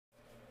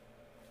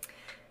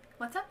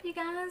What's up, you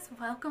guys?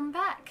 Welcome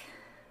back.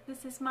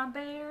 This is my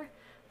bare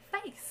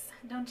face.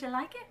 Don't you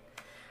like it?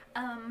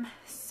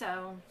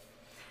 So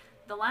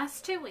the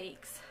last 2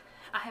 weeks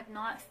I have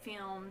not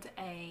filmed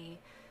a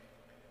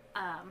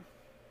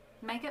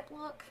makeup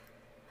look.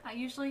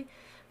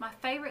 My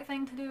favorite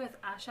thing to do is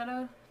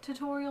eyeshadow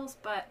tutorials,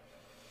 but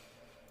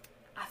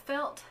I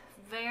felt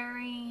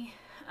very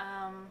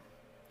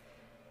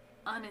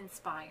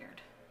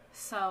uninspired.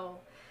 So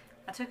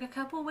I took a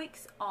couple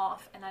weeks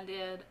off and I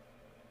did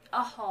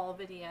a haul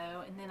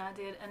video and then I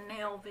did a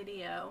nail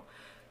video.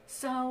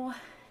 So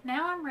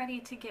now I'm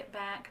ready to get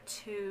back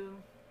to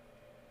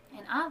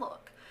an eye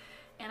look.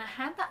 And I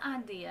had the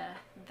idea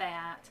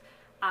that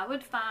I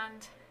would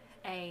find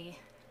a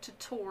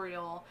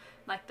tutorial,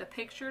 like the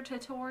picture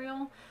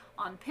tutorial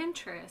on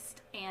Pinterest,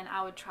 and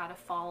I would try to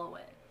follow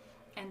it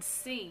and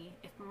see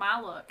if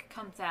my look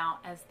comes out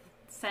as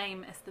the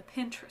same as the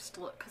Pinterest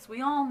look, because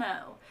we all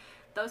know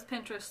those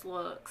Pinterest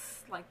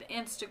looks, like the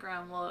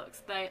Instagram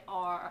looks, they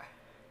are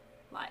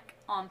like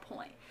on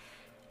point.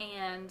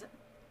 And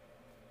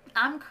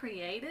I'm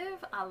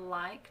creative. I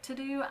like to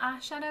do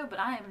eyeshadow, but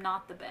I am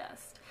not the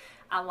best.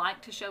 I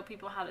like to show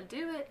people how to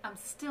do it. I'm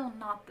still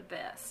not the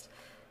best.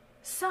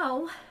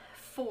 So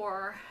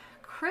for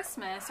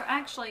Christmas, or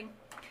actually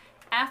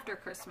after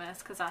Christmas,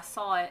 because I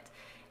saw it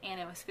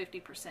and it was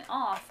 50%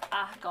 off,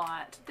 I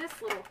got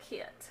this little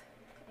kit.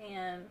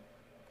 And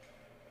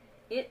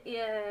it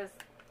is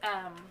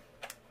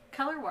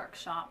Color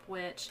Workshop,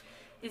 which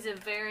is a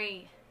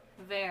very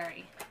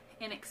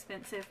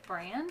inexpensive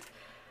brand.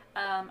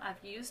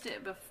 I've used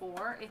it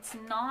before. It's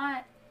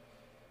not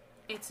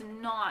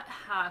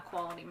high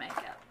quality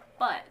makeup,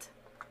 but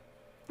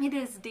it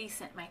is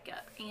decent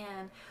makeup.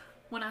 And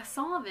when I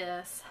saw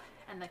this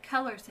and the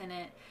colors in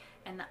it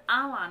and the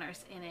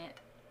eyeliners in it,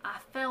 I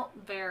felt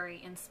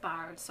very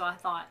inspired. So I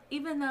thought,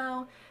 even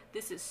though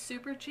this is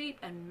super cheap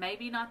and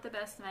maybe not the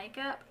best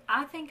makeup,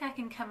 I think I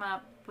can come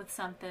up with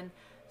something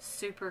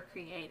super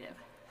creative.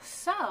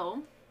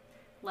 So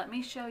let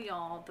me show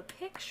y'all the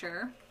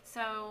picture.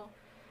 So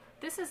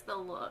this is the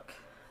look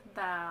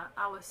that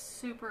I was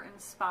super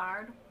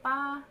inspired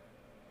by.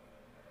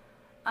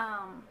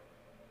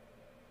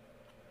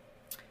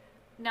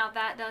 Now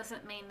that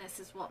doesn't mean this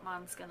is what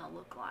mine's gonna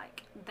look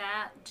like.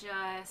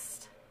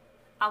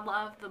 I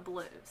love the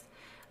blues,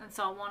 and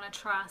so I want to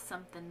try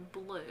something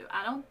blue.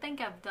 I don't think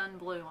I've done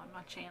blue on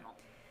my channel.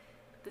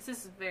 This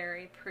is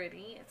very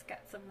pretty. It's got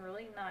some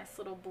really nice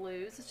little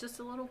blues. It's just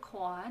a little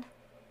quad.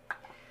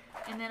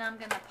 And then I'm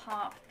going to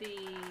pop the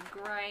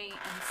gray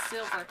and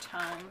silver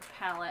tone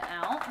palette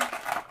out,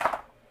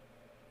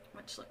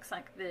 which looks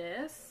like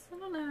this. I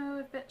don't know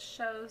if it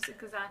shows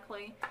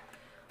exactly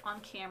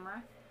on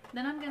camera.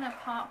 Then I'm going to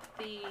pop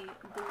the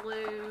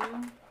blue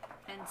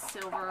and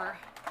silver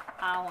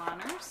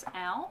eyeliners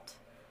out.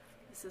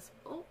 This is,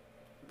 oh,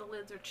 the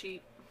lids are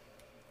cheap.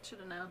 Should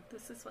have known.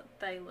 This is what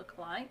they look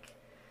like.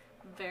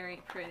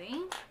 Very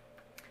pretty.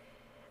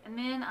 And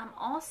then I'm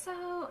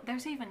also,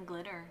 there's even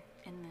glitter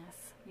in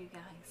this, you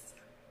guys.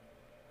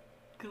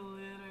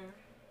 Glitter.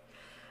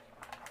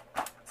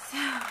 So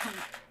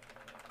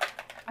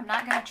I'm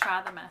not going to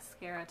try the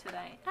mascara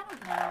today. I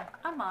don't know.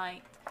 I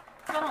might.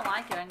 If I don't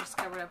like it, I can just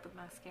cover it up with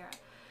mascara.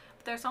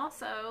 But there's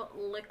also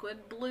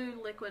blue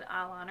liquid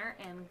eyeliner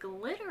and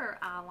glitter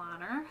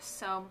eyeliner.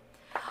 So,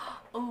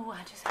 oh,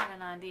 I just had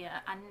an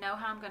idea. I know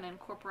how I'm going to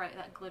incorporate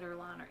that glitter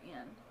liner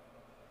in.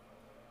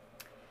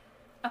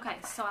 Okay,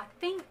 so I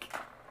think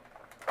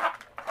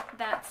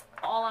that's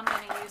all I'm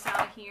going to use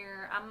out of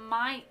here. I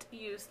might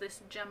use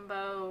this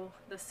jumbo,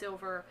 the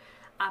silver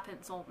eye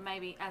pencil,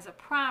 maybe as a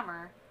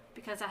primer,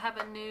 because I have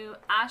a new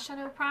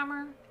eyeshadow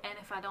primer, and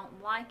if I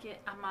don't like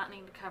it, I might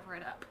need to cover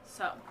it up.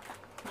 So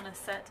I'm going to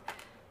set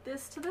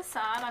this to the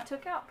side. I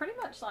took out pretty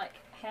much like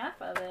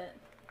half of it,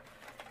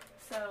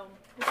 so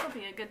this will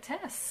be a good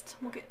test.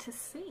 We'll get to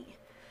see.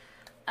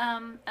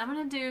 I'm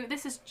going to do,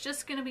 this is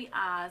just going to be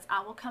eyes.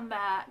 I will come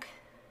back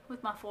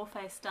with my full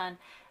face done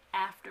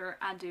after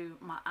I do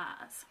my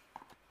eyes.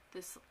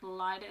 This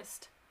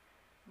lightest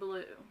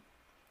blue,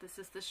 this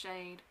is the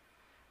shade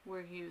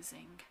we're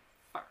using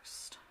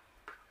first.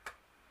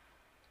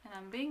 And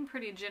I'm being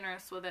pretty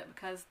generous with it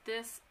because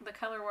the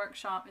Color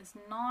Workshop is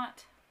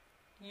not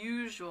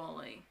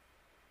usually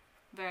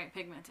very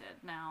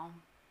pigmented. Now,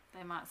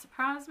 they might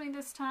surprise me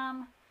this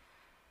time.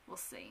 We'll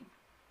see.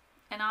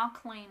 And I'll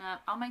clean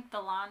up, I'll make the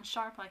lines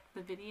sharp like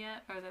the video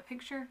or the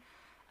picture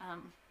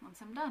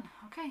once I'm done.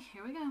 Okay,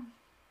 here we go.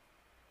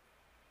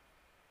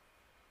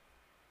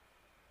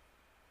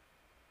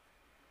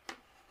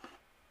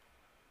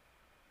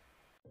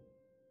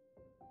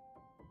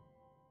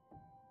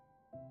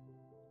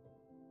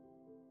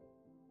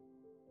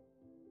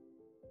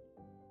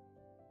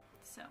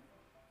 So,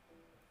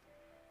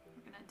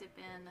 we're going to dip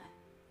in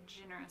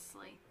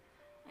generously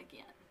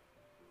again.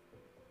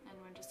 And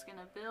we're just going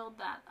to build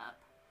that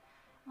up.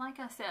 Like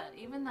I said,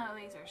 even though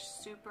these are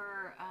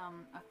super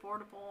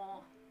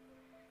affordable,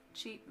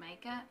 cheap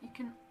makeup, you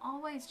can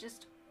always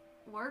just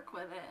work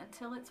with it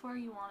until it's where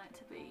you want it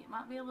to be. It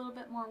might be a little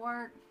bit more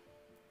work,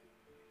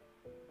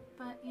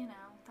 but you know,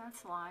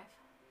 that's life.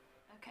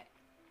 Okay.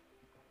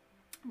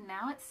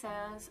 Now it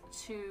says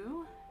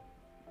to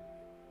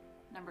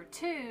number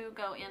 2,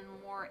 go in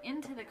more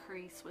into the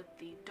crease with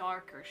the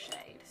darker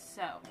shade.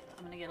 So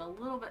I'm going to get a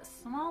little bit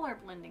smaller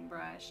blending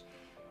brush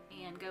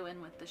and go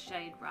in with the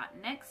shade right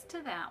next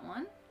to that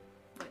one,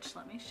 which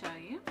let me show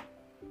you.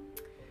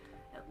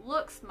 It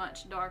looks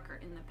much darker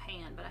in the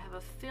pan, but I have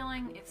a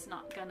feeling it's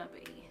not going to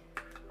be.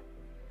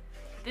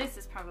 This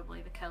is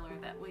probably the color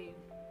that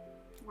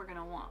we're going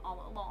to want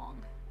all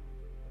along.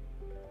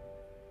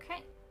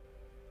 Okay.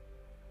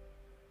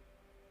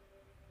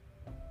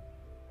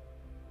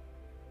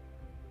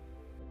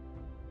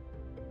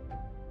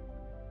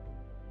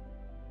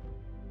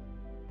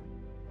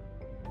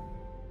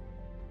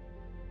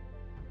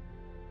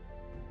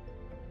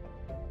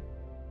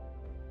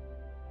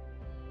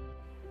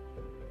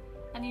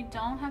 And you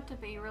don't have to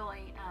be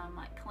really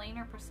like clean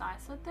or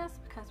precise with this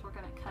because we're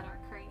going to cut our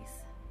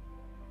crease,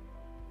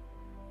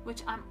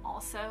 which I'm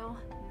also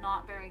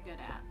not very good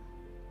at.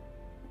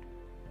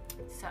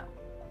 So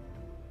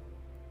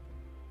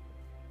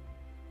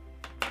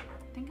I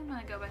think I'm going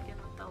to go back in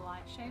with the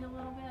light shade a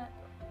little bit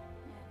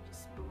and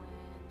just blend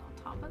on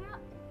top of that.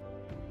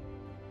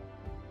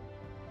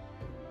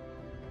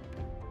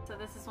 So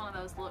this is one of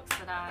those looks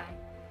that I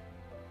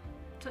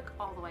took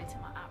all the way to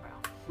my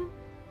eyebrow.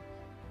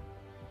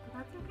 But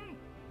that's okay.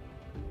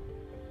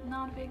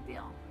 Not a big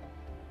deal.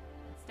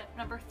 Step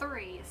number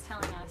 3 is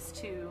telling us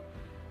to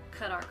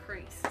cut our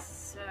crease.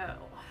 So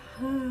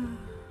I'm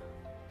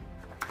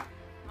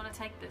going to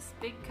take this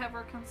Big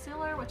Cover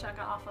concealer, which I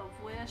got off of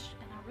Wish,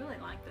 and I really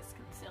like this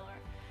concealer.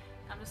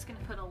 I'm just going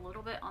to put a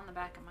little bit on the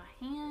back of my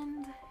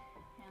hand,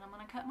 and I'm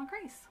going to cut my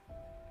crease.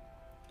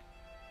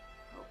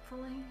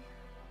 Hopefully.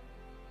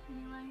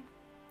 Anyway.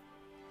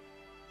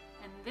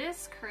 And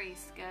this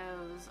crease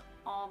goes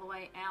all the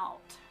way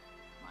out.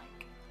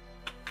 Like,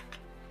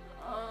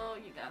 oh,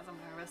 you guys, I'm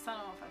nervous. I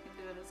don't know if I can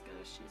do it as good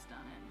as she's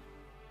done it.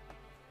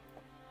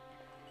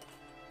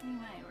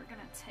 Anyway, we're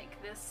going to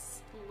take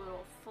this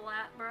little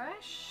flat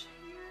brush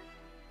here.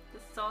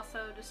 This is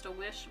also just a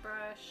Wish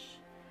brush.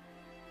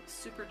 It's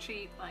super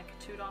cheap, like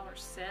a $2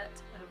 set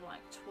of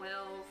like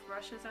 12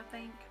 brushes, I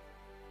think.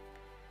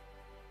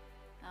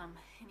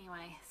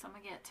 Anyway, so I'm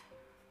going to get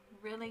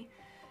really,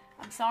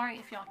 I'm sorry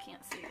if y'all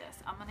can't see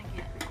this. I'm going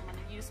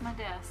to use my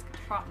desk to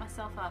prop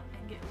myself up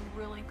and get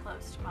really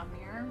close to my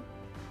mirror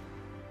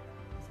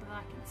so that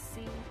I can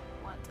see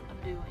what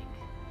I'm doing.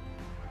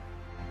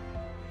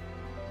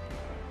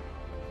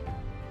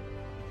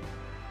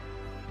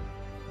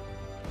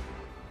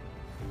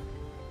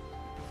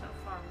 So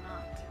far I'm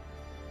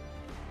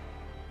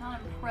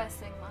not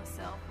impressing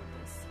myself with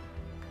this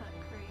cut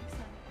crease.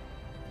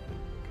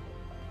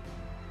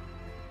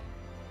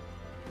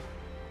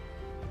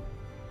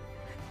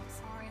 I'm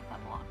sorry if I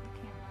block the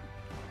camera,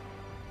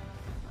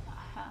 but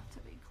I have to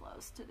be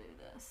close to do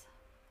this.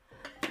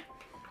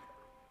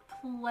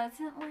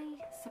 Pleasantly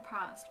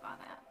surprised by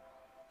that.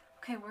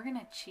 Okay, we're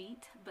gonna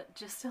cheat, but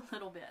just a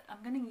little bit.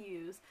 I'm gonna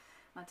use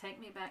my Take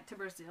Me Back to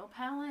Brazil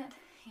palette,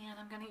 and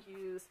I'm gonna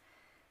use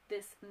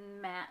this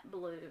matte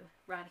blue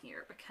right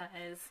here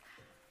because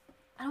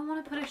I don't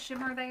want to put a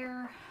shimmer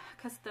there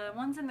because the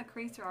ones in the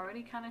crease are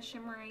already kind of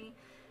shimmery,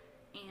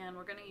 and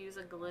we're gonna use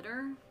a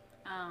glitter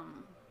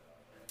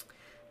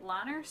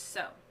liner,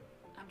 so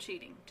I'm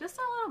cheating just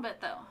a little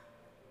bit though,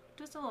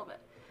 just a little bit.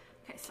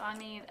 Okay, so I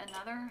need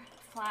another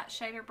flat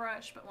shader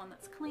brush, but one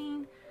that's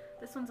clean.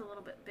 This one's a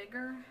little bit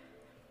bigger.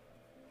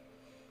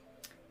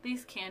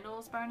 These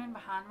candles burning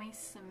behind me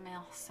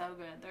smell so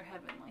good. They're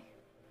heavenly.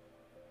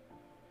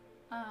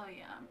 Oh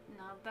yeah,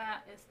 now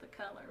that is the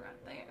color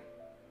right there.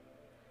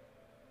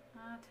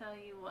 I tell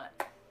you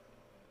what.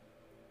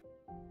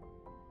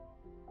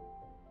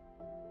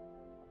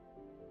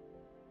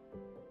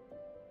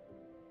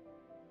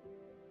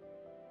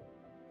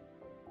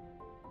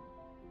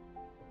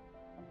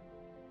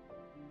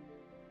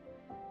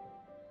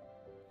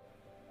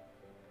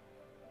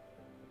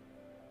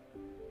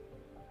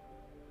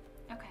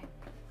 Okay,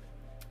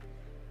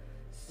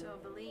 so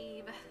I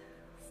believe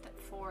step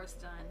 4 is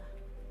done.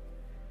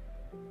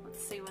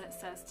 Let's see what it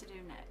says to do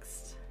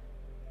next.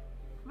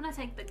 I'm going to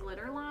take the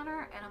glitter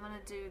liner and I'm going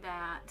to do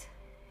that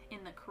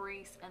in the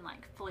crease and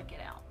like flick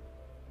it out.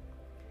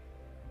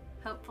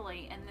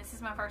 Hopefully, and this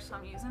is my first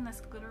time using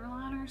this glitter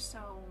liner,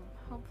 so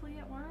hopefully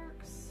it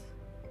works.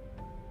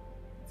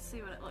 Let's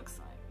see what it looks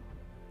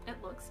like.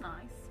 It looks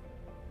nice.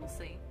 We'll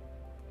see.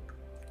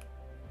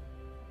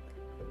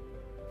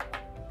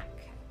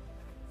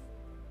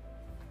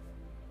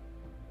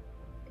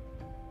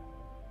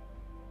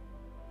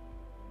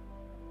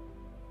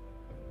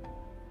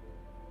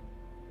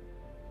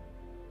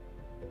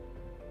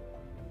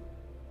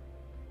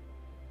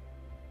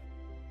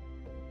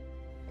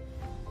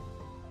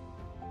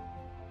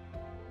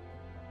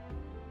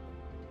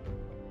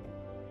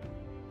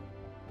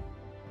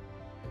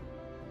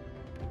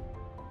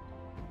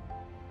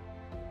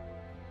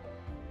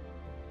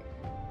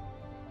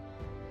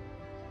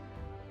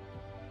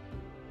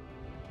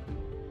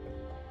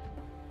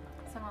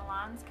 So my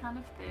line's kind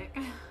of thick.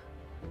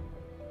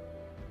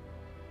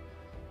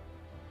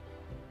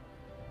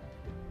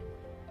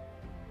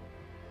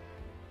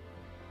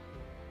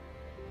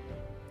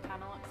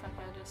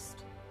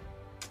 just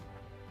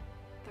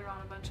threw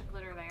on a bunch of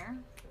glitter there.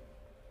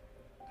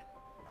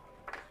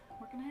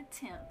 We're gonna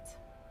attempt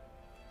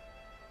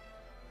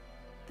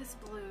this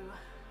blue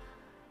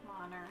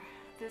liner.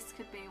 This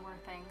could be where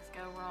things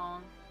go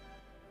wrong.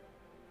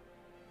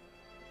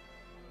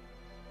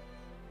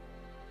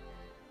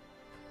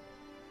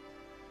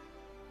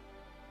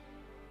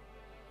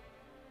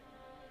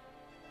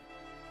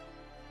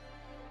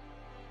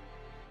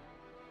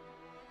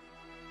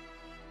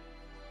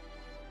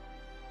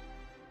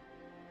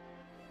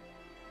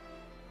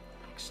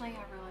 Actually,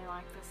 I really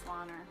like this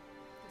liner,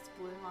 this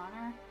blue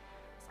liner.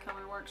 This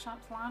Color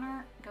Workshop's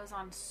liner goes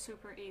on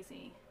super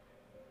easy.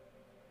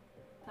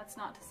 That's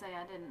not to say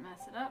I didn't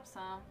mess it up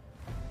some.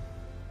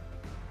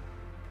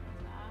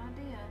 I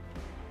did.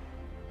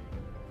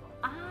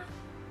 I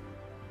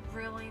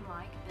really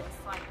like this.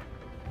 Like,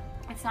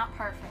 it's not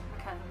perfect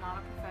because I'm not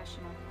a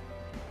professional,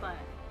 but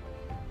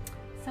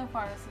so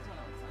far this is what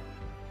it looks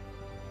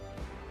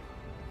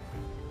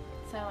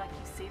like. So like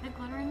you see the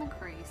glitter in the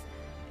crease.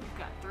 You've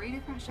got 3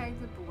 different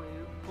shades of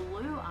blue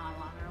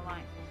eyeliner.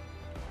 Like,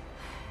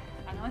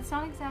 I know it's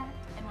not exact,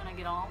 and when I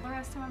get all the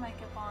rest of my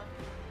makeup on,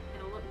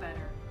 it'll look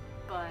better.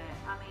 But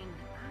I mean,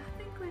 I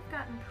think we've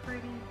gotten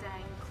pretty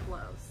dang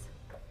close.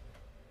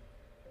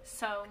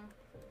 So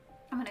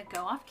I'm gonna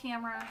go off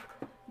camera,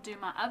 do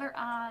my other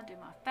eye, do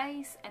my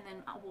face, and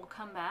then I will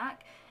come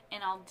back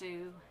and I'll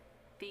do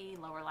the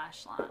lower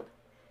lash line.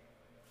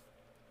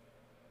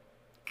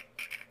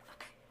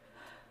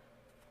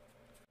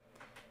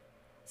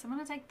 So I'm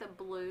going to take the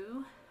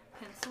blue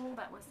pencil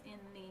that was in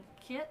the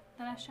kit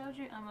that I showed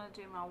you. I'm going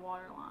to do my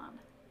waterline.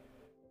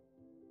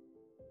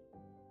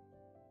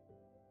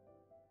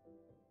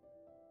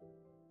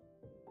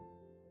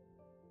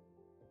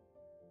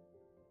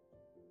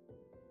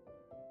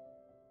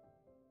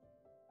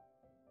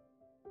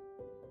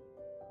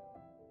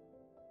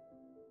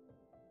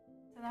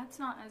 So that's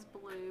not as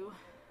blue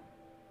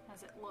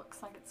as it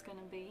looks like it's going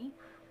to be,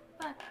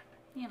 but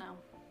you know,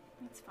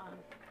 it's fine.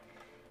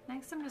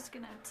 Next, I'm just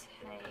going to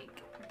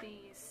take the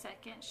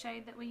second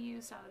shade that we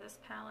used out of this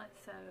palette,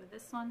 so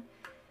this one,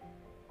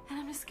 and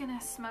I'm just going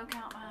to smoke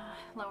out my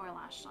lower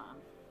lash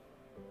line.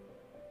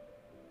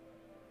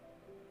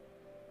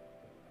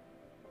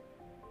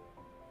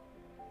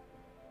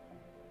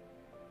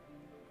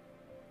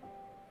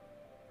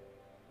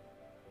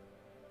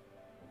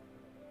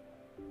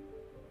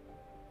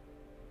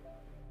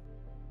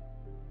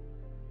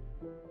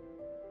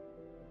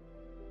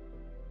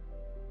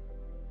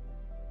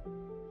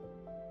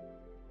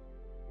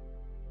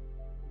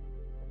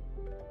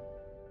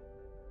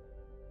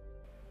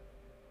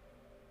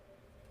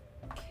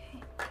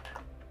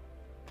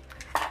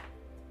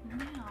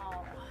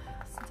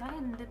 I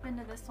didn't dip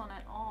into this one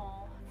at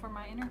all. For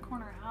my inner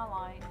corner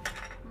highlight,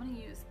 I'm going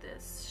to use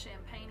this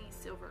champagne-y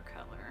silver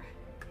color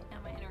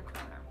in my inner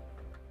corner.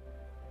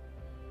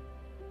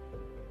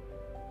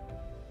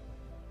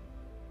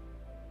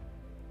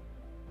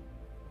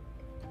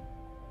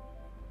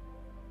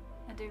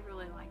 I do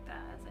really like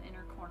that as an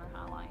inner corner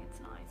highlight. It's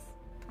nice.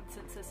 And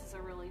since this is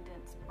a really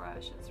dense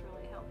brush, it's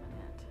really helping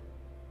it.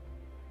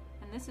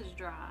 And this is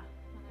dry.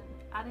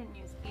 I didn't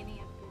use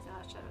any of these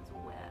eyeshadows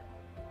wet.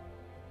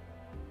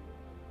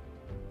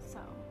 So,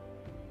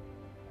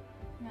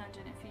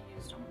 imagine if you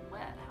used them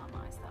wet, how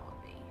nice that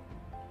would be.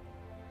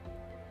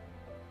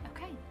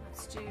 Okay,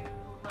 let's do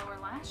lower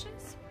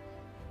lashes.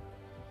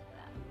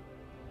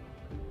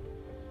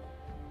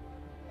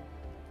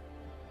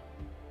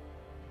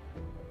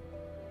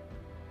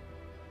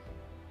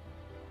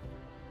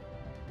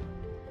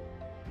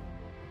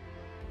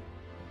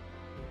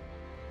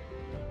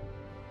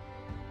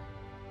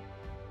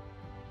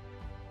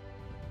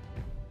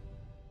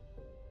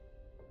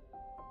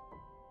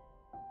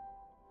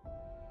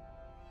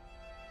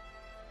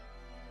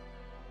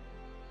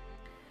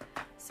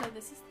 So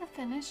this is the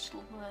finished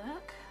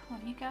look.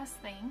 What do you guys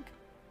think?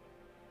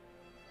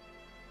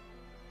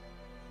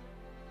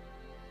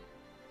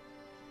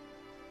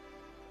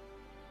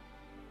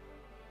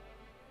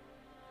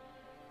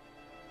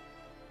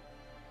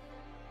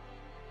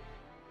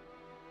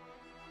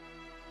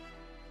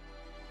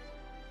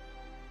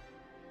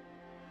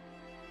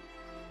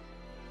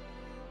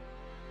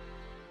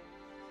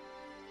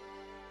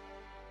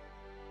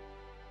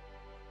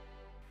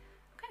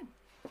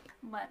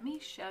 Let me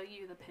show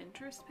you the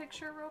Pinterest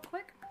picture real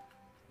quick.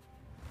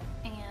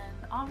 And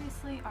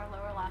obviously our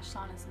lower lash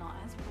line is not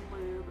as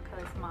blue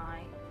because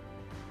my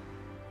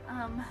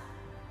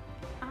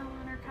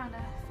eyeliner kind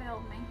of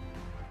failed me.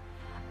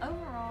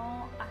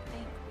 Overall, I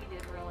think we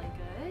did really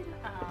good.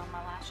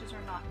 My lashes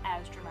are not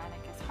as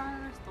dramatic as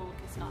hers. The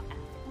look is not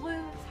as blue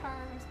as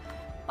hers.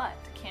 But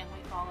can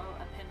we follow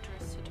a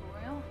Pinterest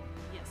tutorial?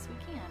 Yes, we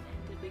can.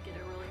 And did we get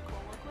a really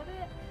cool look with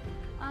it?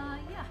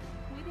 Yeah,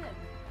 we did.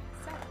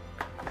 So,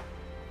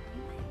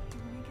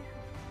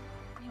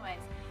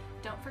 anyways,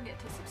 don't forget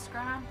to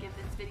subscribe, give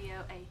this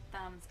video a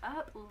thumbs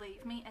up,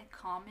 leave me a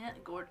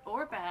comment, good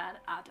or bad,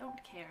 I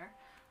don't care.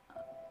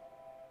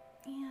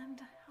 And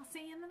I'll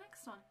see you in the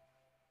next one.